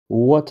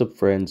What's up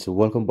friends,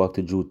 welcome back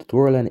to Drew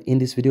tutorial, and in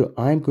this video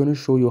I'm going to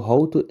show you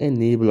how to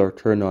enable or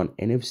turn on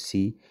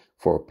NFC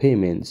for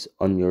payments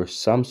on your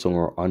Samsung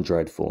or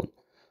Android phone.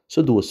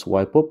 So do a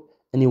swipe up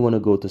and you want to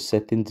go to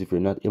settings. If you're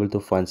not able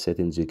to find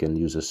settings, you can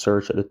use a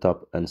search at the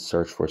top and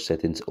search for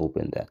settings,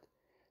 open that.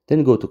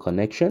 Then go to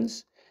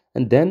connections,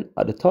 and then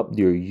at the top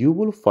there you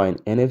will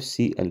find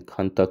NFC and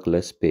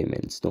contactless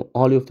payments. Now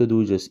all you have to do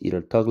is just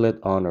either toggle it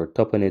on or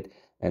tap on it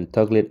and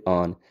toggle it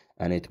on,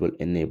 and it will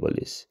enable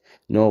this.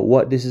 Now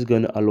what this is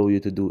going to allow you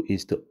to do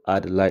is to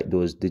add like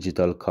those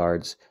digital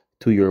cards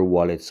to your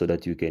wallet so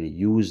that you can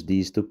use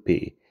these to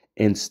pay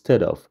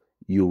instead of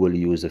you will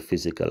use a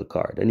physical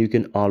card. And you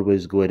can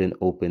always go ahead and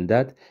open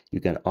that.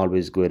 You can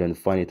always go ahead and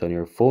find it on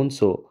your phone,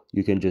 so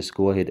you can just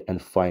go ahead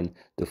and find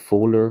the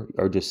folder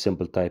or just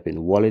simple type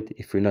in wallet.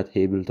 If you're not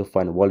able to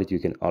find wallet, you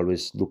can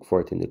always look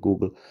for it in the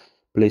Google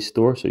Play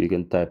Store, so you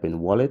can type in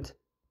wallet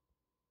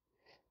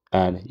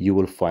and you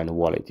will find a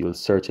wallet. You'll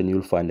search and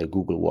you'll find a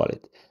Google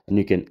Wallet, and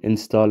you can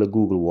install a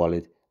Google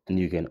Wallet and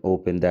you can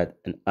open that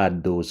and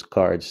add those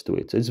cards to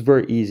it. So it's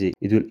very easy.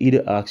 It will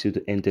either ask you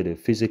to enter the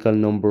physical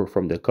number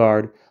from the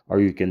card, or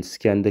you can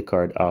scan the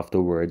card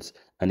afterwards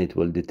and it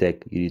will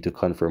detect you need to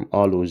confirm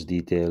all those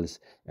details,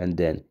 and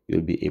then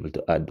you'll be able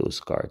to add those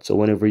cards. So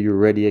whenever you're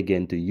ready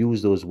again to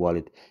use those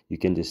wallet, you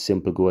can just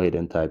simply go ahead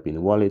and type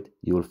in wallet.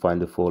 You will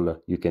find the folder.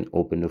 You can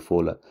open the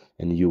folder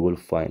and you will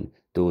find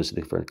those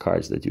different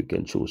cards that you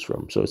can choose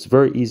from. So it's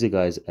very easy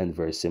guys and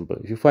very simple.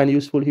 If you find it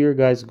useful here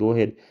guys, go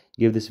ahead,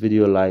 give this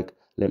video a like,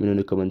 let me know in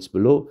the comments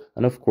below,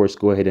 and of course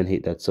go ahead and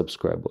hit that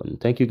subscribe button.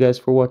 Thank you guys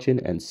for watching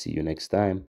and see you next time.